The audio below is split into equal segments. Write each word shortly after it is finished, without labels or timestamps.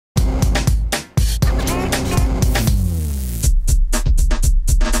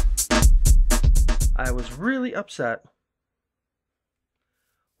was really upset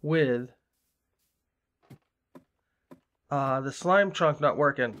with the slime trunk not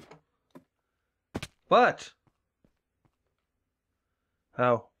working. But,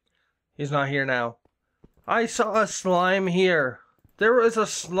 oh, he's not here now. I saw a slime here. There was a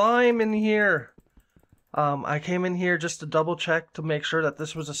slime in here. I came in here just to double check to make sure that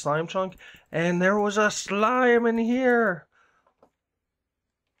this was a slime trunk, and there was a slime in here.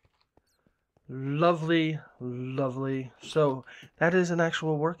 Lovely, lovely. So that is an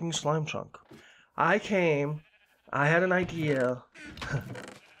actual working slime trunk. I had an idea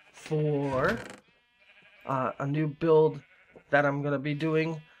for a new build that I'm going to be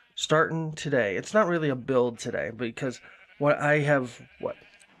doing starting today. It's not really a build today because what I have,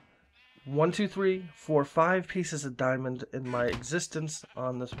 1, 2, 3, 4, 5 pieces of diamond in my existence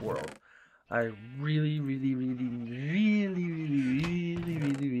on this world. I really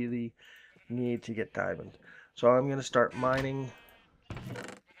need to get diamond. So I'm going to start mining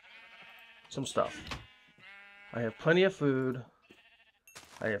some stuff. I have plenty of food.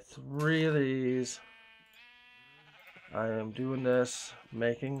 I have 3 of these. I am doing this,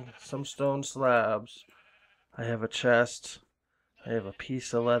 making some stone slabs. I have a chest. I have a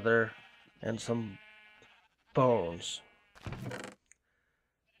piece of leather and some bones.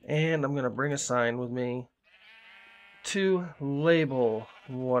 And I'm going to bring a sign with me to label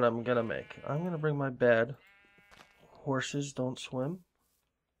what I'm going to make. I'm going to bring my bed. Horses don't swim.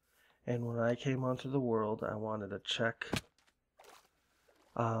 And when I came onto the world, I wanted to check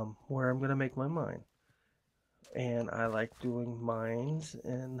where I'm going to make my mine. And I like doing mines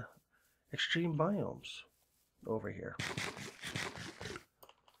in extreme biomes over here.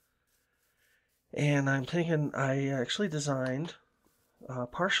 And I'm thinking I actually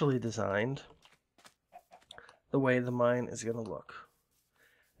partially designed the way the mine is going to look.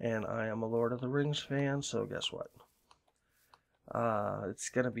 And I am a Lord of the Rings fan, so guess what? It's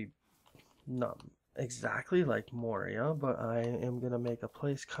going to be not exactly like Moria, but I am going to make a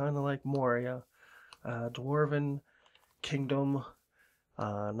place kind of like Moria. Dwarven kingdom,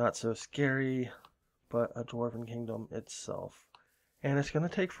 not so scary, but a dwarven kingdom itself. And it's going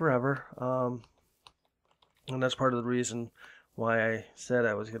to take forever, and that's part of the reason why I said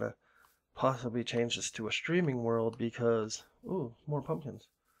I was going to possibly change this to a streaming world, because, ooh, more pumpkins.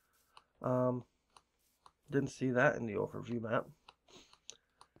 Didn't see that in the overview map.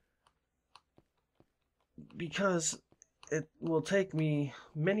 Because it will take me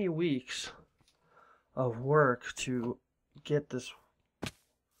many weeks of work to get this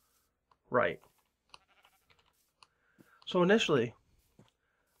right. So initially,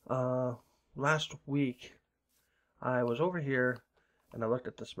 last week, I was over here and I looked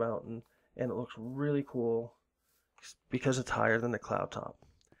at this mountain and it looks really cool because it's higher than the cloud top.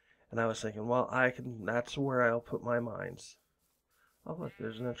 And I was thinking, well, that's where I'll put my mines. Oh look,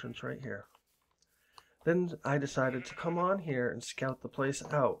 there's an entrance right here. Then I decided to come on here and scout the place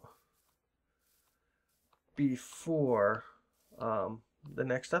out before the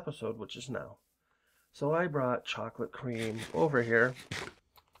next episode, which is now. So I brought chocolate cream over here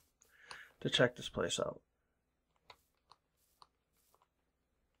to check this place out.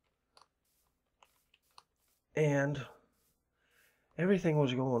 And everything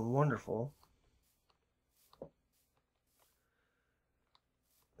was going wonderful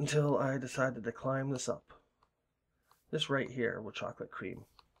until I decided to climb this up. This right here with chocolate cream.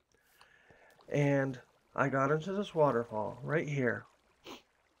 And I got into this waterfall right here.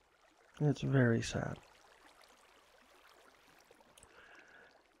 It's very sad.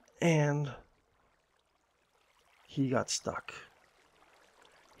 And he got stuck.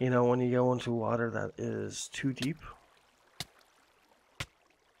 You know, when you go into water that is too deep.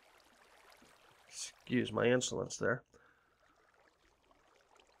 Excuse my insolence there.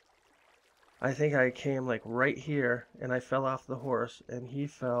 I think I came like right here and I fell off the horse and he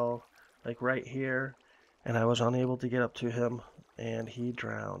fell like right here and I was unable to get up to him and he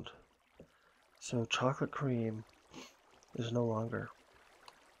drowned. So chocolate cream is no longer.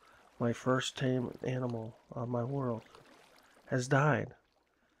 My first tame animal on my world has died.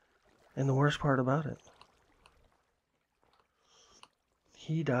 And the worst part about it,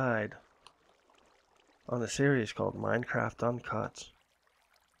 he died on a series called Minecraft Uncut.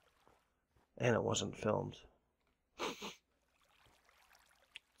 And it wasn't filmed.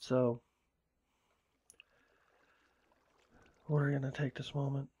 So, we're going to take this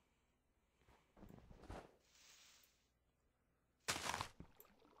moment.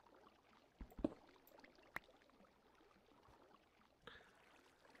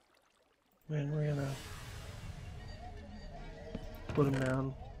 And we're going to put him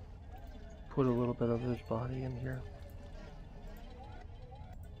down put a little bit of his body in here.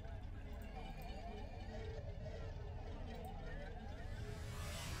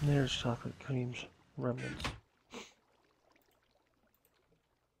 There's chocolate cream's remnants.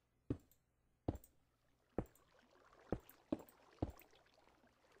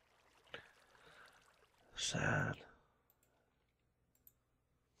 Sad.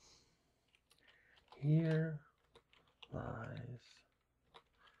 Here lies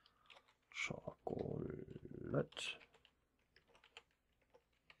chocolate.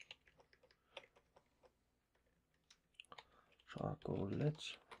 Chocolate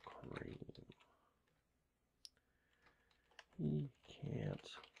cream. He can't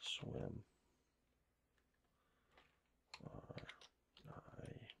swim.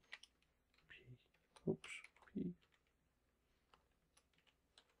 R-I-P. Oops. P.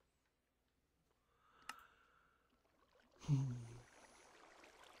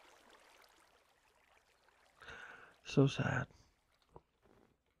 So sad.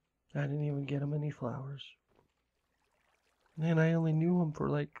 I didn't even get him any flowers. And I only knew him for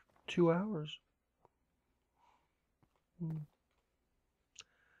like 2 hours.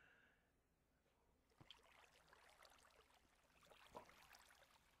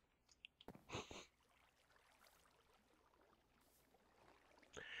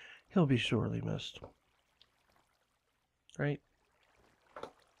 He'll be sorely missed. Right?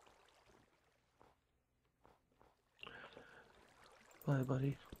 Bye,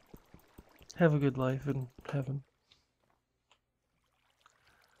 buddy. Have a good life in heaven.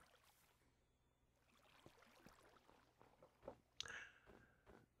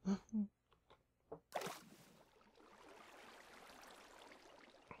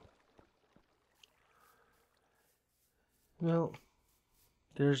 Well,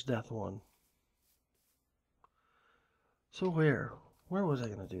 there's death one. So where was I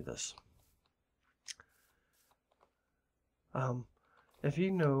gonna do this? If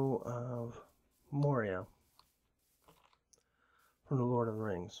you know of Moria from the Lord of the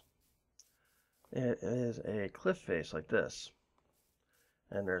Rings, it is a cliff face like this,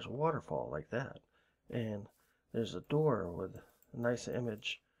 and there's a waterfall like that, and there's a door with a nice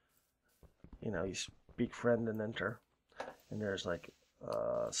image. You know, you speak friend and enter, and there's like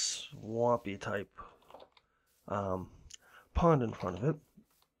a swampy type pond in front of it,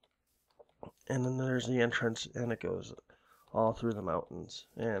 and then there's the entrance, and it goes all through the mountains,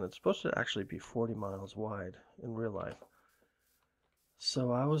 and it's supposed to actually be 40 miles wide in real life.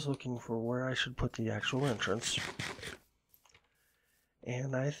 So I was looking for where I should put the actual entrance,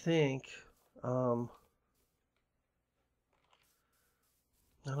 and I think I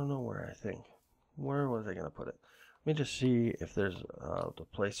don't know where I think. Where was I going to put it? Let me just see if there's the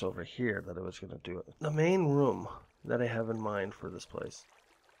place over here that I was going to do it. The main room that I have in mind for this place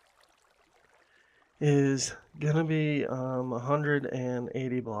is going to be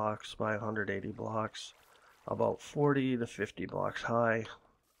 180 blocks by 180 blocks, about 40 to 50 blocks high,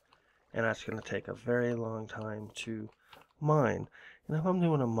 and that's going to take a very long time to mine. And if I'm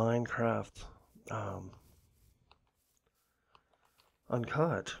doing a Minecraft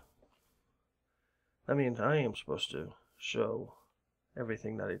Uncut, that means I am supposed to show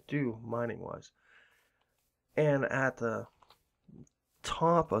everything that I do mining-wise. And at the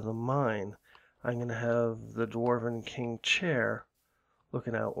top of the mine, I'm going to have the Dwarven King chair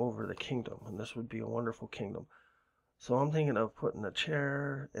looking out over the kingdom, and this would be a wonderful kingdom. So I'm thinking of putting a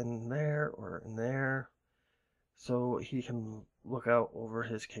chair in there or in there so he can look out over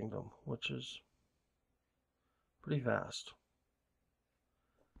his kingdom, which is pretty vast.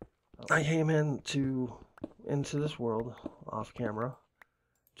 I came into this world off camera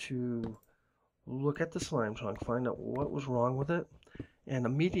to look at the slime chunk, find out what was wrong with it, and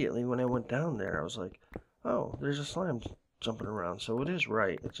immediately when I went down there, I was like, oh, there's a slime jumping around, so it is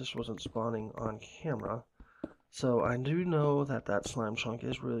right. It just wasn't spawning on camera. So I do know that that slime chunk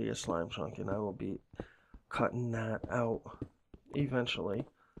is really a slime chunk, and I will be cutting that out eventually.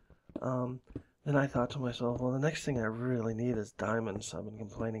 Then I thought to myself, well, the next thing I really need is diamonds. I've been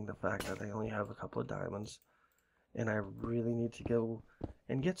complaining the fact that I only have a couple of diamonds, and I really need to go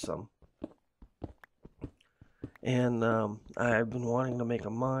and get some. And I've been wanting to make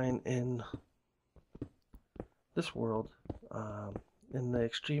a mine in this world, in the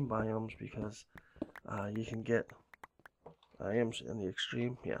extreme biomes, because you can get, I am in the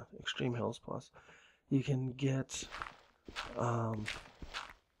extreme, yeah, extreme hills plus, you can get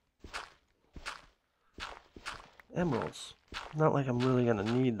emeralds. Not like I'm really going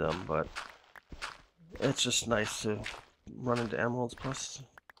to need them, but it's just nice to run into emeralds, plus,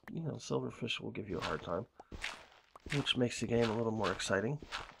 you know, silverfish will give you a hard time, which makes the game a little more exciting.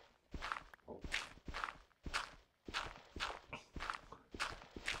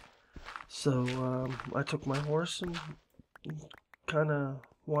 So I took my horse and kind of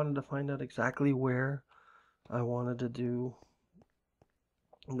wanted to find out exactly where I wanted to do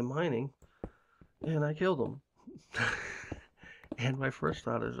the mining, and I killed him. And my first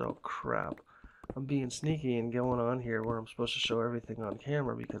thought is, oh crap, I'm being sneaky and going on here where I'm supposed to show everything on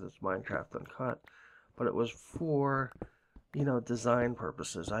camera because it's Minecraft Uncut. But it was for, design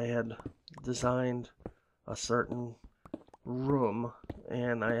purposes. I had designed a certain room,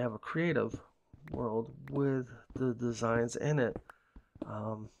 and I have a creative world with the designs in it.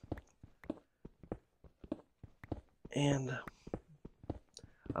 And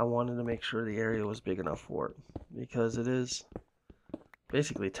I wanted to make sure the area was big enough for it, because it is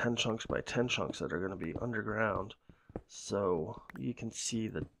basically 10 chunks by 10 chunks that are going to be underground, so you can see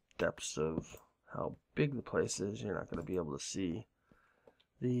the depths of how big the place is. You're not going to be able to see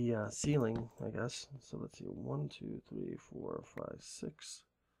the ceiling, I guess. So let's see, 1, 2, 3, 4, 5, 6.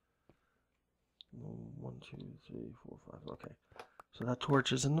 1, 2, 3, 4, 5. Okay, so that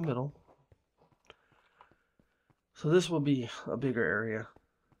torch is in the middle. So this will be a bigger area.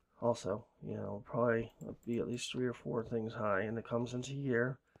 Also, probably be at least 3 or 4 things high, and it comes into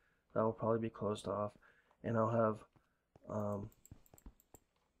here. That will probably be closed off, and I'll have,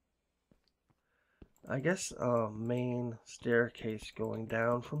 I guess, a main staircase going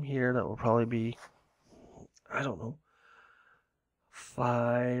down from here. That will probably be, I don't know,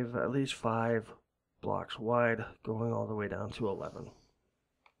 at least 5 blocks wide, going all the way down to 11.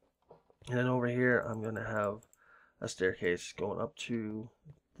 And then over here, I'm going to have a staircase going up to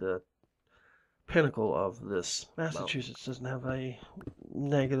the pinnacle of this. Massachusetts doesn't have a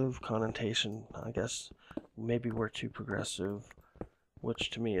negative connotation, I guess. Maybe we're too progressive, which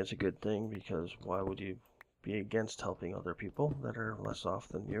to me is a good thing, because why would you be against helping other people that are less off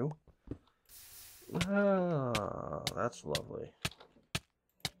than you? Ah, that's lovely.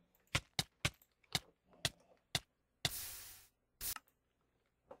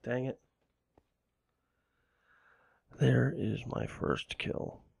 Dang it. There is my first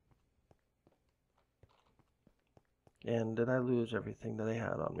kill. And did I lose everything that I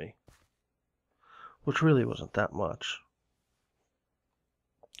had on me? Which really wasn't that much.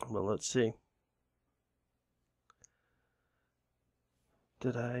 Well, let's see.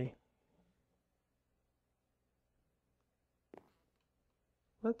 Did I?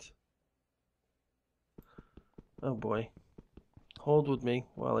 What? Oh boy. Hold with me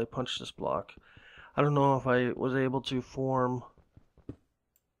while I punch this block. I don't know if I was able to form...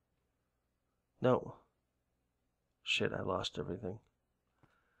 No. Shit, I lost everything.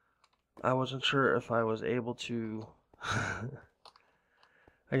 I wasn't sure if I was able to...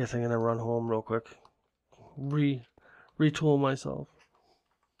 I guess I'm gonna run home real quick. Retool myself.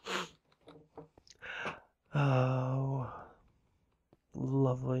 Oh.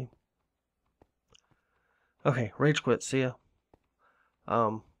 Lovely. Okay, rage quit. See ya.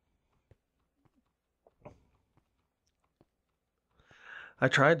 I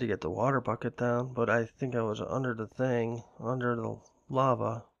tried to get the water bucket down, but I think I was under the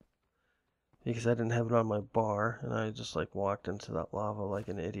lava, because I didn't have it on my bar, and I just walked into that lava like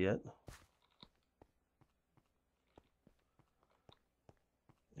an idiot.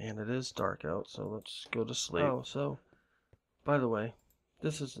 And it is dark out, so let's go to sleep. Oh, so, by the way,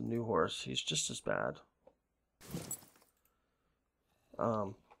 this is the new horse. He's just as bad.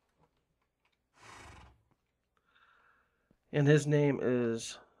 And his name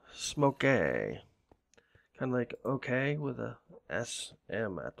is Smokey. Kind of like okay with a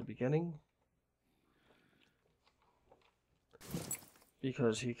SM at the beginning.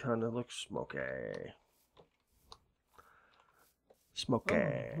 Because he kind of looks smoky. Smoky.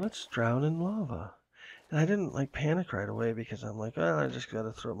 Oh, let's drown in lava. And I didn't panic right away, because I'm like, well, I just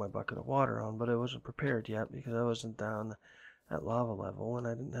gotta throw my bucket of water on, but I wasn't prepared yet because I wasn't down at lava level, and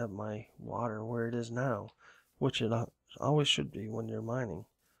I didn't have my water where it is now, which it always should be when you're mining.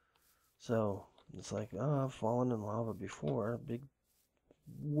 So it's like, oh, I've fallen in lava before, big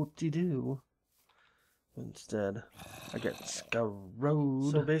whoop-de-doo. Instead, I get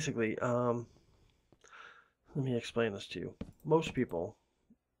screwed. So basically, let me explain this to you. Most people,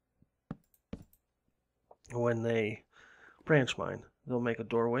 when they branch mine, they'll make a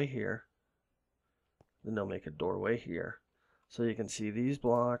doorway here, then they'll make a doorway here. So you can see these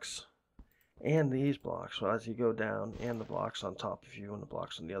blocks and these blocks, so as you go down, and the blocks on top of you and the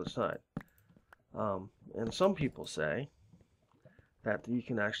blocks on the other side. And some people say that you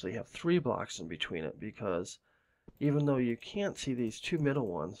can actually have 3 blocks in between it, because even though you can't see these 2 middle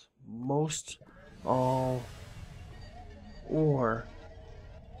ones, most all ore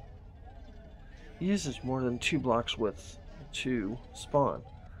uses more than 2 blocks width to spawn.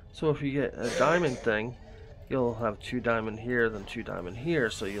 So if you get a diamond thing, you'll have 2 diamond here, then 2 diamond here,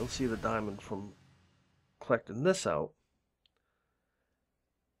 so you'll see the diamond from collecting this out,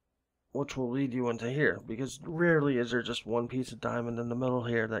 which will lead you into here, because rarely is there just one piece of diamond in the middle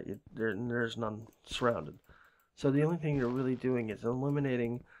here that there's none surrounded. So the only thing you're really doing is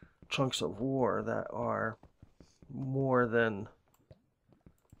eliminating chunks of ore that are more than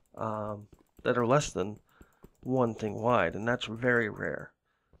that are less than one thing wide, and that's very rare.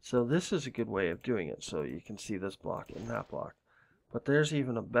 So this is a good way of doing it, so you can see this block and that block. But there's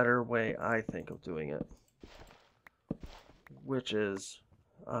even a better way, I think, of doing it, which is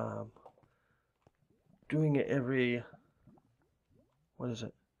doing it every,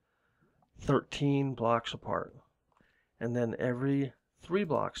 13 blocks apart. And then every 3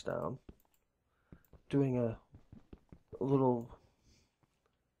 blocks down, doing a little,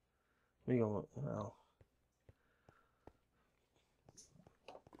 well,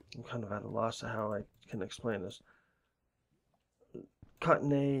 I'm kind of at a loss of how I can explain this.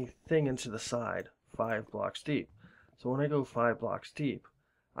 Cutting a thing into the side 5 blocks deep. So when I go 5 blocks deep,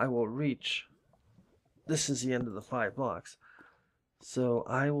 I will reach, this is the end of the 5 blocks. So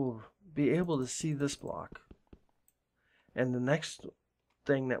I will be able to see this block. And the next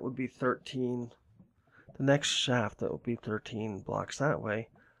thing that would be 13, the next shaft that would be 13 blocks that way,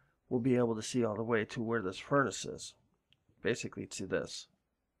 will be able to see all the way to where this furnace is. Basically to this.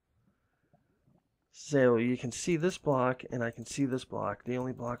 So you can see this block, and I can see this block. The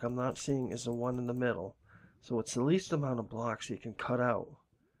only block I'm not seeing is the one in the middle. So it's the least amount of blocks you can cut out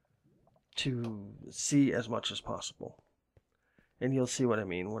to see as much as possible. And you'll see what I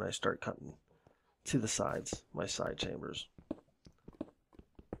mean when I start cutting to the sides, my side chambers.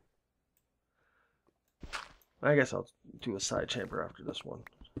 I guess I'll do a side chamber after this one,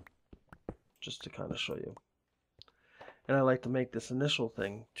 just to kind of show you. And I like to make this initial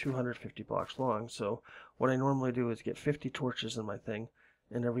thing 250 blocks long, so what I normally do is get 50 torches in my thing,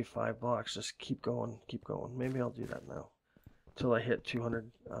 and every 5 blocks just keep going, keep going. Maybe I'll do that now, till I hit 200,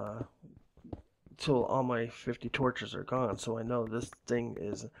 till all my 50 torches are gone, so I know this thing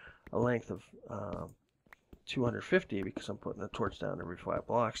is a length of 250 because I'm putting a torch down every 5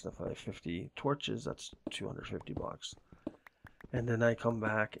 blocks, and if I have 50 torches, that's 250 blocks. And then I come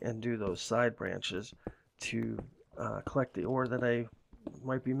back and do those side branches to collect the ore that I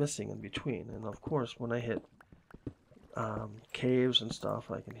might be missing in between. And of course, when I hit caves and stuff,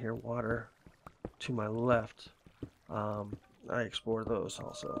 I can hear water to my left. I explore those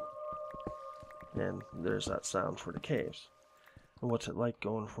also. And there's that sound for the caves. And what's it like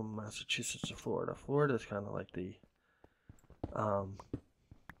going from Massachusetts to Florida? Florida is kind of like the,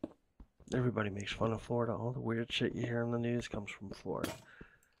 everybody makes fun of Florida. All the weird shit you hear in the news comes from Florida.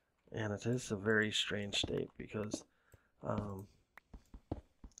 And it is a very strange state because, for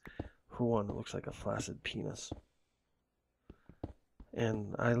one, it looks like a flaccid penis.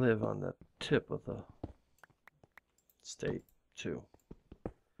 And I live on the tip of the state, too,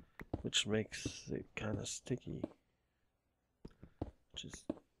 which makes it kind of sticky. Which is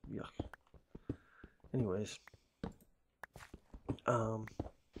yuck. Anyways, the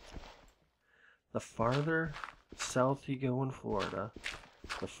farther south you go in Florida,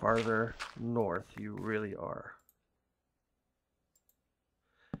 the farther north you really are.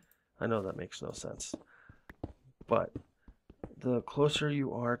 I know that makes no sense, but the closer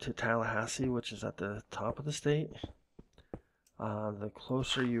you are to Tallahassee, which is at the top of the state, the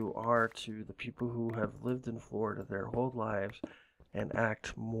closer you are to the people who have lived in Florida their whole lives and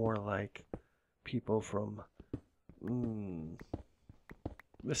act more like people from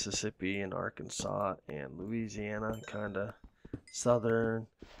Mississippi and Arkansas and Louisiana, kind of southern,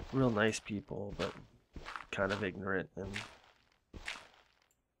 real nice people, but kind of ignorant and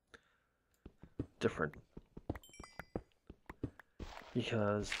different.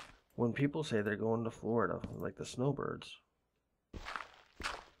 Because when people say they're going to Florida, like the snowbirds,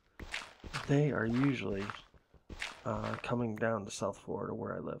 they are usually coming down to South Florida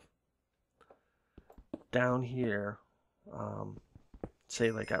where I live. Down here,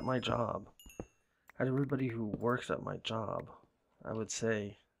 say like at my job, at everybody who works at my job, I would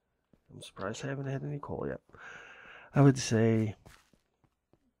say, I'm surprised I haven't had any coal yet. I would say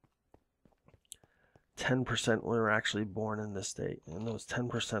 10% were actually born in this state. And those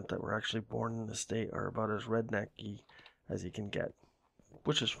 10% that were actually born in the state are about as rednecky as you can get,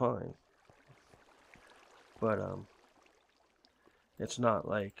 which is fine. But it's not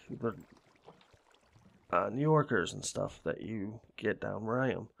like the New Yorkers and stuff that you get down where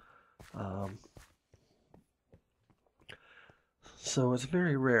I am. So it's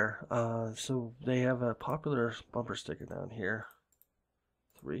very rare. So they have a popular bumper sticker down here.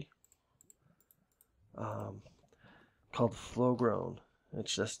 3. um, called flow grown.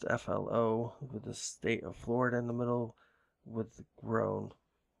 It's just FLO with the state of Florida in the middle with grown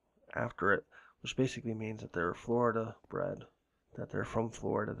after it, which basically means that they're Florida bred, that they're from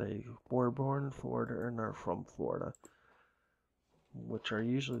Florida. They were born in Florida and are from Florida, which are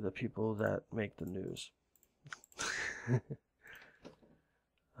usually the people that make the news.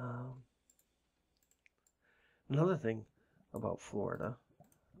 um, Another thing about Florida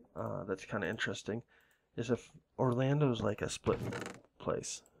that's kind of interesting is if Orlando's like a split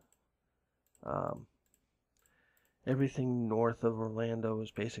place. Um, Everything north of Orlando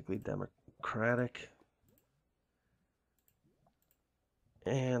is basically Democratic,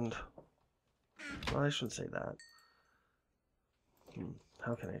 and well, I shouldn't say that.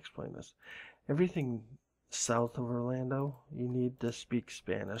 How can I explain this? Everything south of Orlando, you need to speak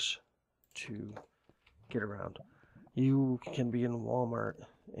Spanish to get around. You can be in Walmart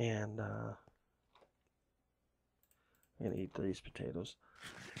and I'm gonna eat these potatoes.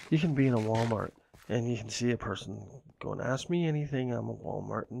 You can be in a Walmart and you can see a person going, ask me anything. I'm a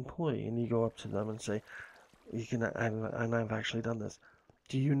Walmart employee, and you go up to them and say, you can. And I've actually done this.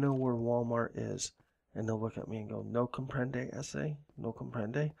 Do you know where Walmart is? And they'll look at me and go, no comprende ese, no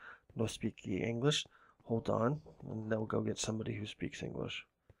comprende, no speak English. Hold on, and they'll go get somebody who speaks English.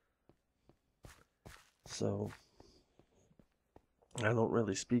 So I don't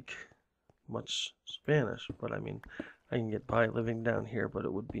really speak much Spanish, but I mean, I can get by living down here, but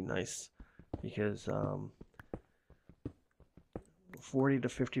it would be nice because 40 to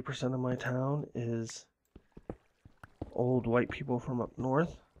 50% of my town is old white people from up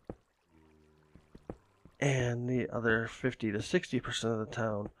north, and the other 50 to 60% of the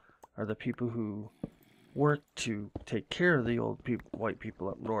town are the people who work to take care of the old white people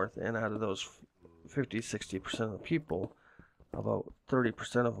up north. And out of those 50-60% of the people, about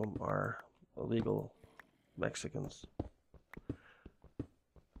 30% of them are illegal Mexicans,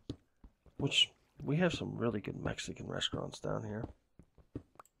 which we have some really good Mexican restaurants down here.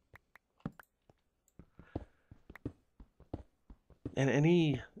 And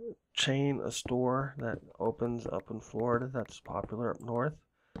any chain, a store that opens up in Florida that's popular up north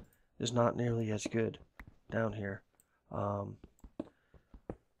is not nearly as good down here. I'm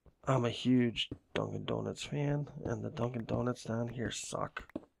a huge Dunkin' Donuts fan, and the Dunkin' Donuts down here suck.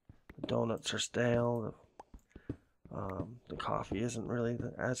 The donuts are stale. The coffee isn't really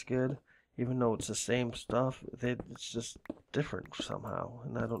as good, even though it's the same stuff. It's just different somehow,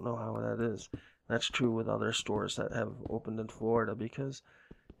 and I don't know how that is. That's true with other stores that have opened in Florida, because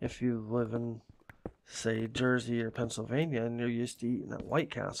if you live in, say, Jersey or Pennsylvania and you're used to eating at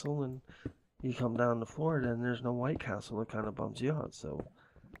White Castle, and you come down to Florida and there's no White Castle, it kind of bums you out. So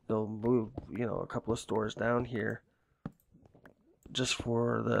they'll move, a couple of stores down here just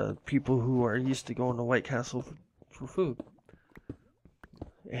for the people who are used to going to White Castle for food.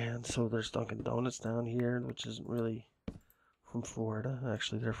 And so there's Dunkin' Donuts down here, which isn't really from Florida.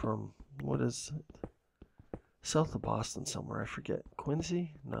 Actually, they're from, what is it? South of Boston somewhere. I forget.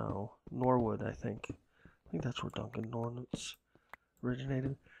 Quincy? No. Norwood, I think. I think that's where Dunkin' Donuts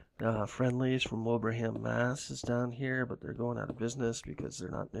originated. Friendly's from Wilbraham, Mass. is down here, but they're going out of business because they're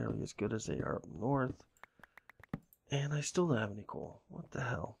not nearly as good as they are up north. And I still don't have any coal. What the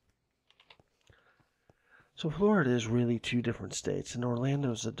hell? So Florida is really two different states, and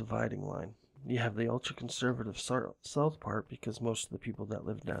Orlando is a dividing line. You have the ultra-conservative south part, because most of the people that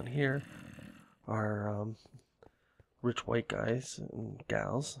live down here are rich white guys and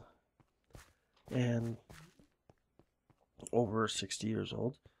gals, and over 60 years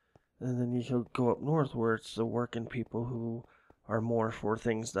old. And then you go up north where it's the working people who are more for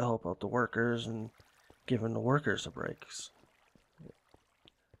things to help out the workers and giving the workers a break.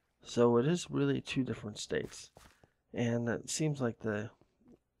 So it is really two different states. And it seems like the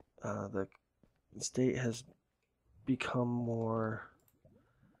state has become more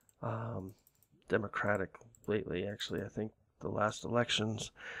democratic lately. Actually, I think the last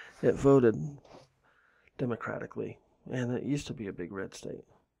elections it voted democratically, and it used to be a big red state.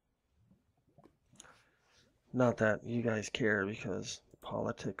 Not that you guys care, because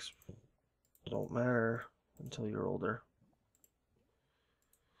politics don't matter until you're older.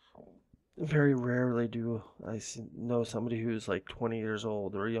 Very rarely do I know somebody who's like 20 years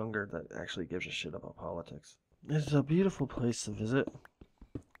old or younger that actually gives a shit about politics. It's a beautiful place to visit,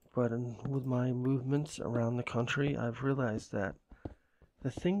 but with my movements around the country, I've realized that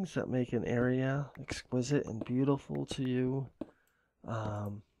the things that make an area exquisite and beautiful to you,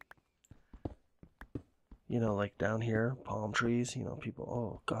 like down here, palm trees, people,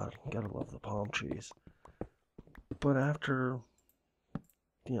 oh God, gotta love the palm trees. But after,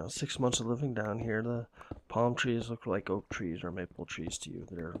 6 months of living down here, the palm trees look like oak trees or maple trees to you.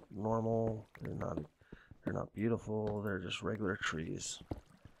 They're normal. They're not beautiful. They're just regular trees.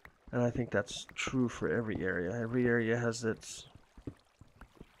 And I think that's true for every area. Every area has its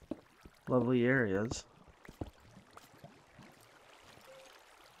lovely areas.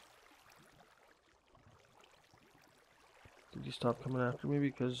 Did you stop coming after me?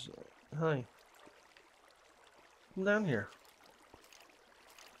 Because, hi, come down here.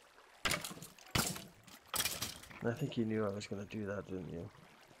 I think you knew I was going to do that, didn't you?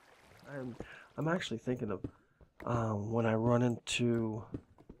 I'm actually thinking of when I run into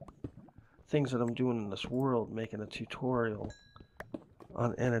things that I'm doing in this world, making a tutorial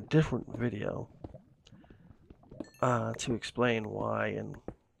in a different video to explain why and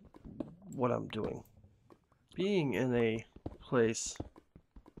what I'm doing. Being in a place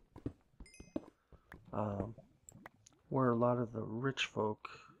where a lot of the rich folk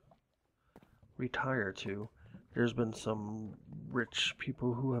retire to, there's been some rich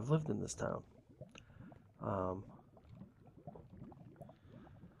people who have lived in this town.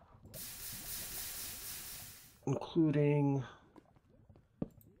 Including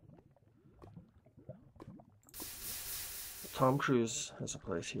Tom Cruise has a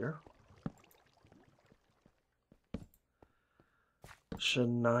place here.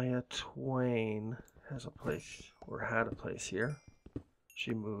 Shania Twain has a place, or had a place here.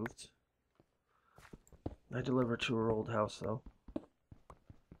 She moved. I delivered to her old house, though.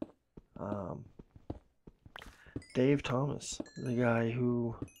 Dave Thomas, the guy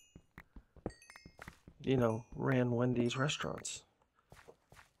who, ran Wendy's restaurants.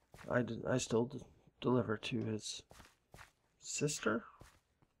 I still deliver to his sister?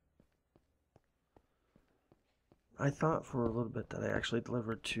 I thought for a little bit that I actually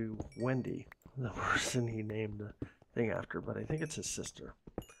delivered to Wendy, the person he named the thing after, but I think it's his sister.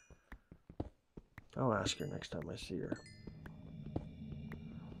 I'll ask her next time I see her.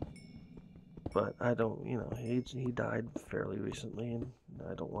 But I don't, he died fairly recently, and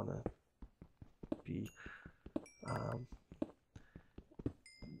I don't want to be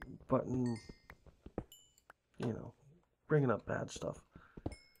bringing up bad stuff.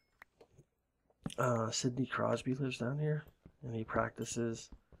 Sidney Crosby lives down here, and he practices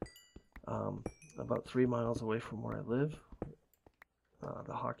about 3 miles away from where I live,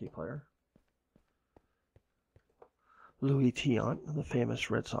 the hockey player. Louis Tiant, the famous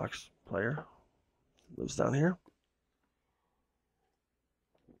Red Sox player, lives down here.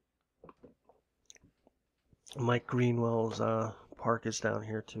 Mike Greenwell's park is down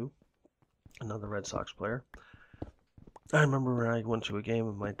here too, another Red Sox player. I remember when I went to a game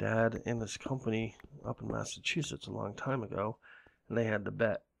with my dad and this company up in Massachusetts a long time ago, and they had to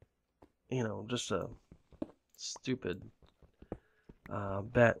bet, just a stupid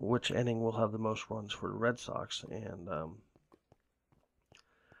bet which inning will have the most runs for the Red Sox, and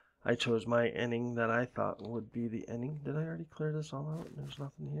I chose my inning that I thought would be the inning. Did I already clear this all out? There's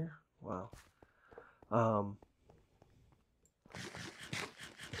nothing here? Wow.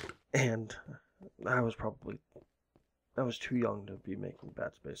 And I was too young to be making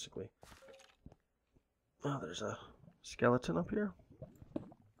bets, basically. Oh, there's a skeleton up here.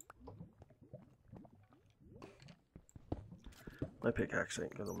 My pickaxe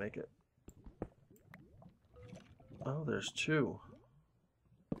ain't gonna make it. Oh, there's 2.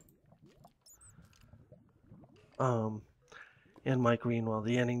 And Mike Greenwell,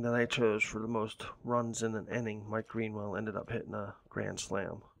 the inning that I chose for the most runs in an inning, Mike Greenwell ended up hitting a grand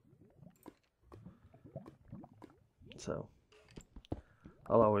slam. So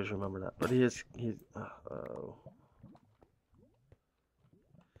I'll always remember that. But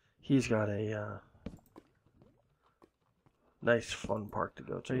he's got a nice fun park to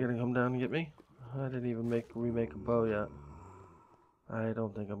go to. Are you gonna come down and get me? I didn't even remake a bow yet. I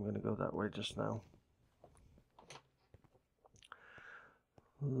don't think I'm gonna go that way just now.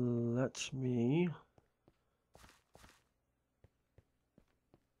 Let me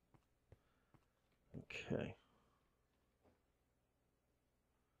okay.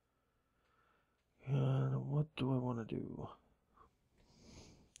 What do I want to do?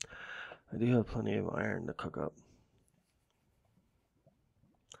 I do have plenty of iron to cook up.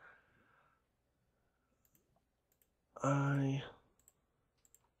 Do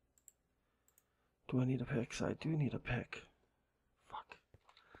I need a pick? I do need a pick. Fuck.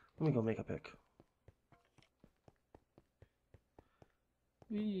 Let me go make a pick.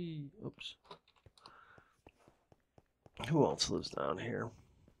 Oops. Who else lives down here?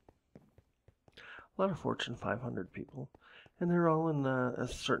 A lot of Fortune 500 people. And they're all in a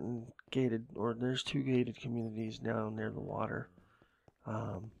certain gated, or there's 2 gated communities down near the water.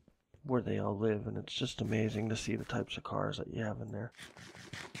 where they all live, and it's just amazing to see the types of cars that you have in there.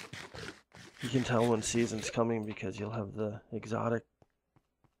 You can tell when season's coming because you'll have the exotic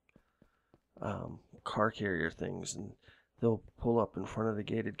car carrier things, and they'll pull up in front of the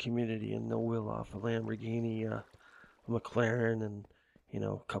gated community and they'll wheel off a Lamborghini, a McLaren, and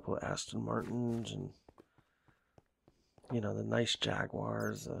a couple of Aston Martins, and the nice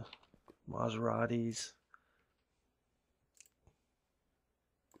Jaguars, Maseratis.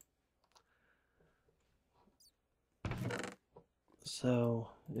 So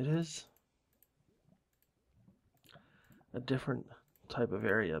it is a different type of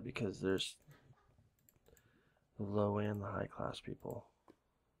area because there's the low and the high class people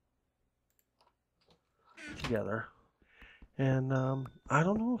together. And I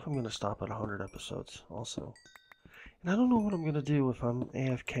don't know if I'm going to stop at 100 episodes also. And I don't know what I'm going to do if I'm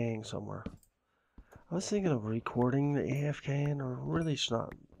AFKing somewhere. I was thinking of recording the AFKing, or really just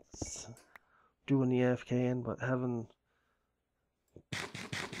not doing the AFKing, but having,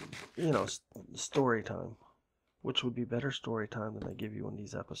 story time. Which would be better story time than I give you in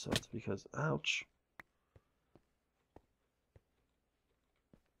these episodes because, ouch.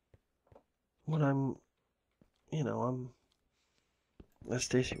 When I'm, as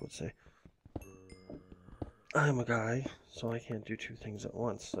Stacy would say, I'm a guy, so I can't do two things at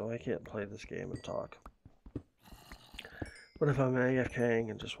once, so I can't play this game and talk. But if I'm AFKing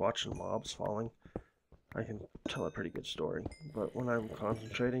and just watching mobs falling, I can tell a pretty good story. But when I'm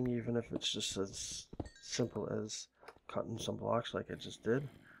concentrating, even if it's just as simple as cutting some blocks like I just did,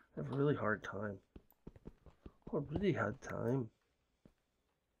 I have a really hard time.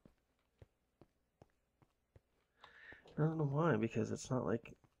 I don't know why, because it's not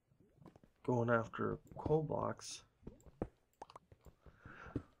like going after coal blocks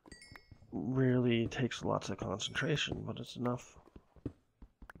really takes lots of concentration, but it's enough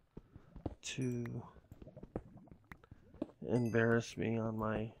to embarrass me on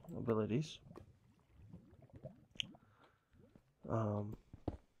my abilities.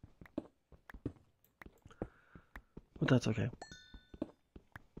 But that's okay.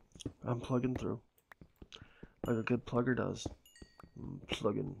 I'm plugging through like a good plugger does.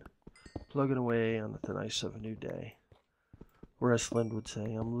 Plugging away on the thin ice of a new day. Or as Slind would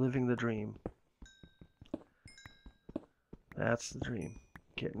say, I'm living the dream. That's the dream.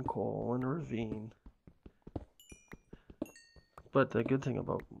 Getting coal in a ravine. But the good thing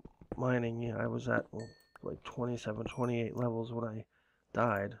about mining, I was at like 27, 28 levels when I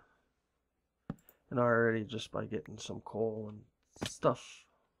died. And already just by getting some coal and stuff,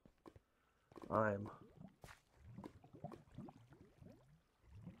 I'm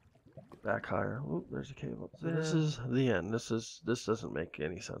back higher. Oop, there's a cable. This is the end. This doesn't make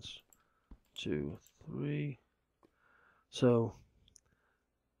any sense. 2, 3. So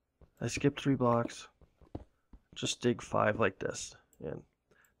I skip 3 blocks. Just dig 5 like this in.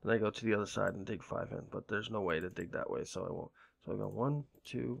 Then I go to the other side and dig 5 in. But there's no way to dig that way, so I won't. So I go 1,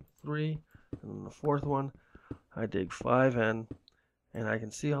 2, 3, and then the 4th one, I dig 5 in, and I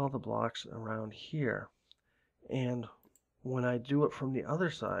can see all the blocks around here. And when I do it from the other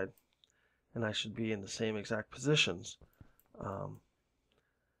side, and I should be in the same exact positions,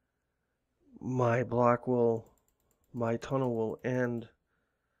 my tunnel will end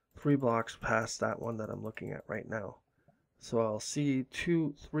 3 blocks past that one that I'm looking at right now. So I'll see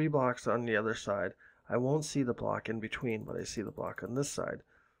 3 blocks on the other side. I won't see the block in between, but I see the block on this side.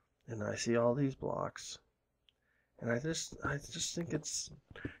 And I see all these blocks. And I just think it's,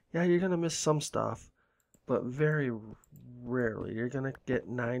 yeah, you're going to miss some stuff, but very rarely. You're going to get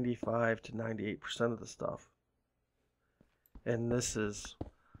 95 to 98% of the stuff. And this is,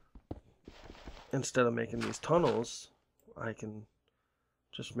 instead of making these tunnels, I can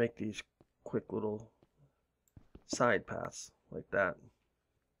just make these quick little side paths like that.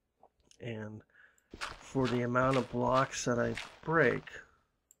 And for the amount of blocks that I break,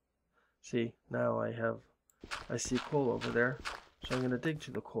 see, now I see coal over there, so I'm going to dig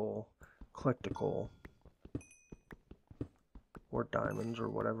to the coal, collect the coal, or diamonds, or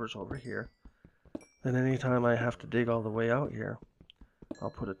whatever's over here. Then anytime I have to dig all the way out here, I'll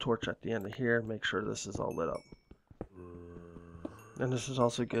put a torch at the end of here, make sure this is all lit up. And this is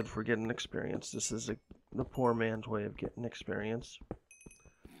also good for getting experience. This is the poor man's way of getting experience.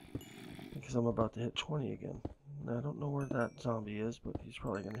 Because I'm about to hit 20 again. And I don't know where that zombie is, but he's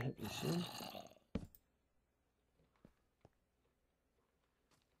probably going to hit me soon.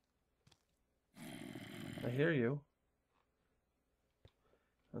 I hear you.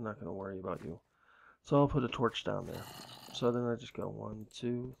 I'm not going to worry about you. So I'll put a torch down there. So then I just go 1,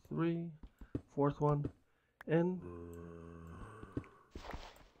 2, 3, 4th one, and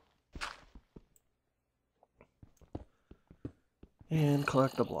and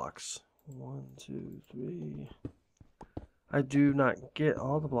collect the blocks. 1, 2, 3. I do not get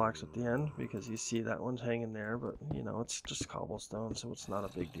all the blocks at the end because you see that one's hanging there, but you know, it's just cobblestone, so it's not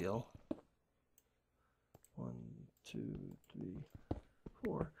a big deal. 1, 2, 3,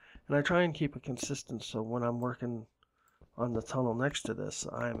 4. And I try and keep it consistent so when I'm working on the tunnel next to this,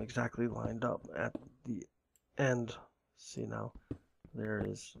 I am exactly lined up at the end. See now, there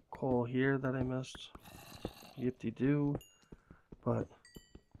is coal here that I missed. Yip-de-doo. But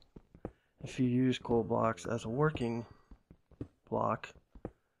if you use coal blocks as a working block,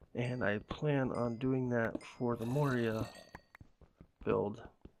 and I plan on doing that for the Moria build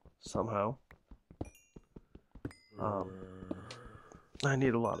somehow, I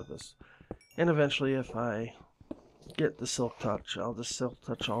need a lot of this. And eventually, if I get the silk touch, I'll just silk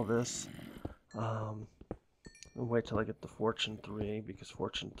touch all this. And wait till I get the Fortune 3, because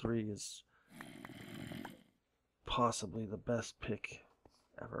Fortune 3 is possibly the best pick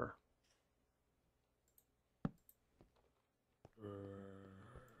ever.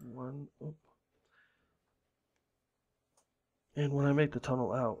 And when I make the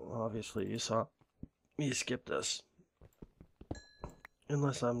tunnel out, obviously you saw me skip this.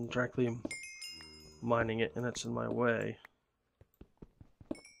 Unless I'm directly mining it and it's in my way.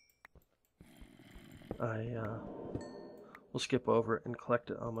 I will skip over it and collect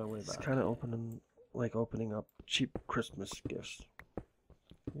it on my way back. It's kind of opening up cheap Christmas gifts.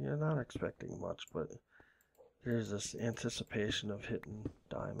 You're not expecting much, but there's this anticipation of hitting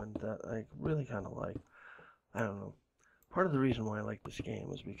diamond that I really kind of like. I don't know. Part of the reason why I like this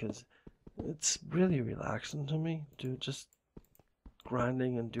game is because it's really relaxing to me, just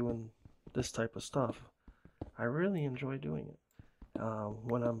grinding and doing this type of stuff. I really enjoy doing it.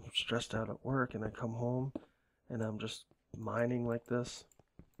 When I'm stressed out at work and I come home and I'm just mining like this,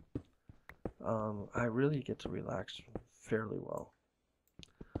 I really get to relax fairly well.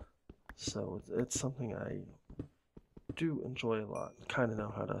 So it's something I do enjoy a lot. Kind of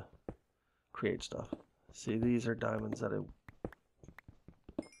know how to create stuff. See, these are diamonds that I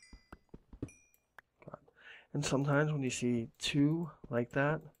got. And sometimes when you see two like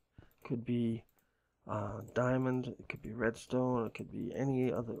that, could be diamond, it could be redstone, it could be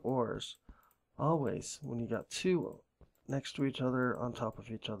any other ores. Always, when you got two next to each other, on top of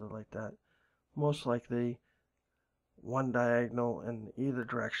each other like that, most likely one diagonal in either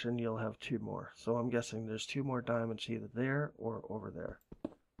direction, you'll have two more. So I'm guessing there's two more diamonds either there or over there.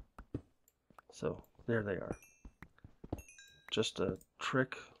 So there they are. Just a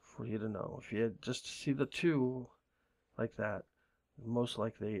trick for you to know. If you just see the two like that, most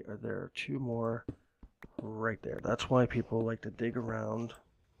likely there are two more right there. That's why people like to dig around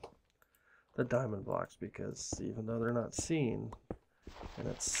the diamond blocks, because even though they're not seen and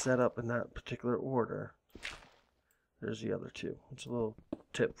it's set up in that particular order, there's the other two. It's a little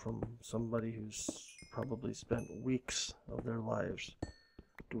tip from somebody who's probably spent weeks of their lives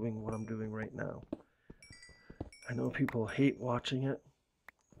doing what I'm doing right now. I know people hate watching it,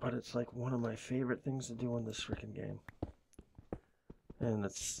 but it's like one of my favorite things to do in this freaking game. And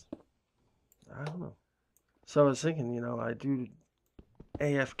it's, I don't know. So I was thinking, you know, I do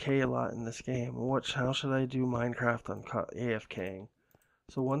AFK a lot in this game. How should I do Minecraft Uncut AFKing?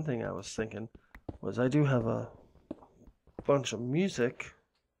 So one thing I was thinking was I do have a bunch of music.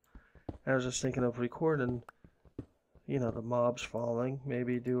 I was just thinking of recording, you know, the mobs falling,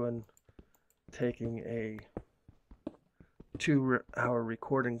 maybe taking a 2-hour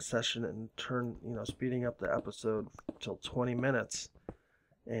recording session and speeding up the episode till 20 minutes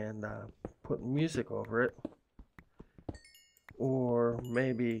and put music over it. Or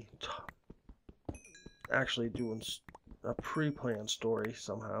maybe actually doing a pre-planned story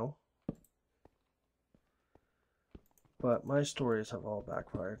somehow. But my stories have all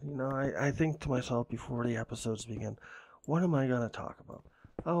backfired. You know, I think to myself before the episodes begin, what am I going to talk about?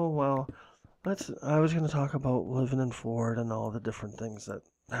 Oh, well, I was going to talk about living in Florida and all the different things that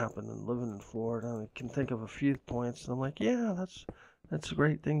happen in living in Florida. And I can think of a few points, and I'm like, yeah, that's a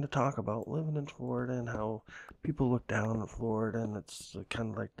great thing to talk about, living in Florida and how people look down on Florida, and it's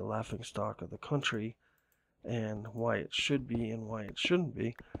kind of like the laughing stock of the country, and why it should be and why it shouldn't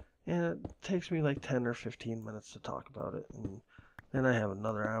be. And it takes me like 10 or 15 minutes to talk about it, and then I have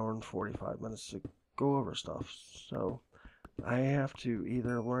another hour and 45 minutes to go over stuff. So I have to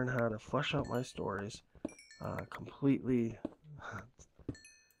either learn how to flesh out my stories completely,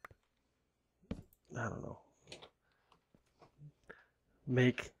 I don't know,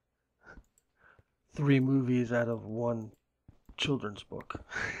 make 3 movies out of 1 children's book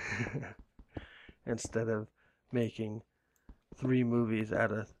instead of making 3 movies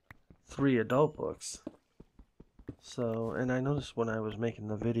out of 3 adult books. So, and I noticed when I was making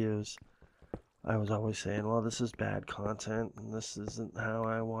the videos, I was always saying, well, this is bad content, and this isn't how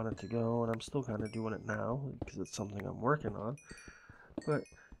I want it to go, and I'm still kind of doing it now, because it's something I'm working on. But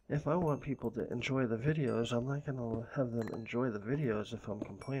if I want people to enjoy the videos, I'm not going to have them enjoy the videos if I'm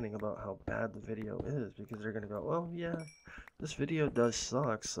complaining about how bad the video is, because they're going to go, well, yeah, this video does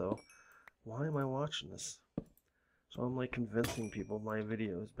suck, so why am I watching this? So I'm like convincing people my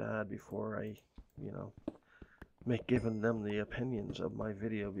video is bad before I, you know, giving them the opinions of my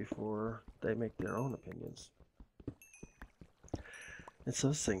video before they make their own opinions. It's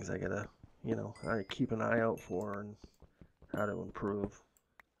those things I gotta, I keep an eye out for and how to improve.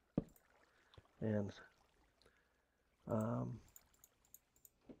 And I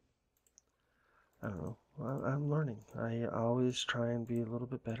don't know. I'm learning. I always try and be a little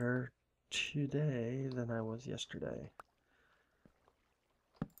bit better today than I was yesterday.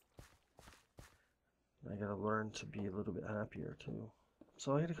 I gotta learn to be a little bit happier too.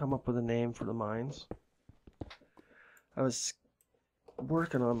 So I gotta come up with a name for the mines. I was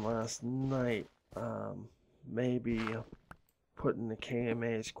working on last night, maybe putting the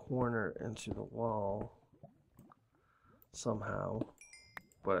KMAs corner into the wall somehow,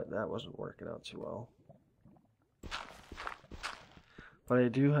 but that wasn't working out too well. But I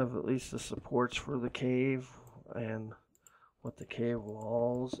do have at least the supports for the cave and what the cave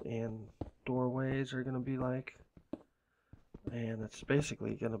walls and doorways are going to be like. And it's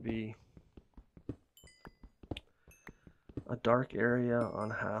basically going to be a dark area on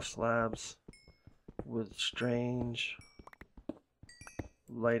half slabs with strange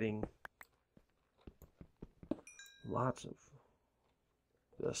lighting. Lots of this.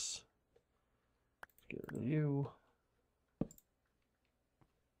 Let's get rid of you.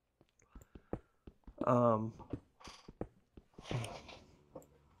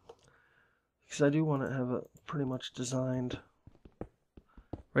 Because I do want to have it pretty much designed,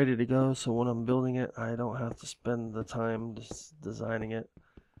 ready to go, so when I'm building it, I don't have to spend the time designing it,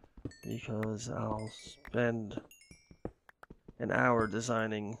 because I'll spend an hour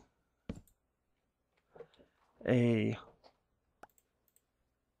designing a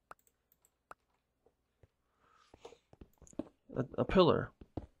pillar,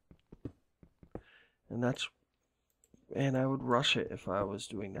 and I would rush it if I was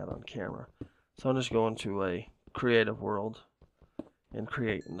doing that on camera. So I'm just going to a creative world and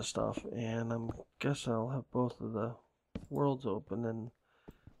creating the stuff, and I guess I'll have both of the worlds open and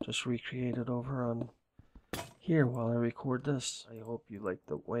just recreate it over on here while I record this. I hope you like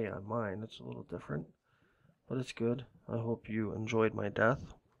the way on mine. It's a little different, but it's good. I hope you enjoyed my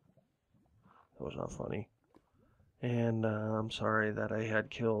death. That was not funny. And I'm sorry that I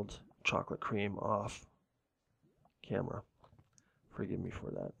had killed Chocolate Cream off camera. Forgive me for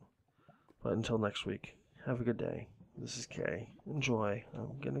that. But until next week, have a good day. This is Kay. Enjoy.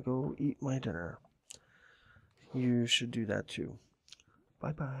 I'm gonna go eat my dinner. You should do that too.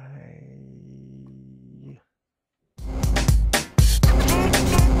 Bye-bye.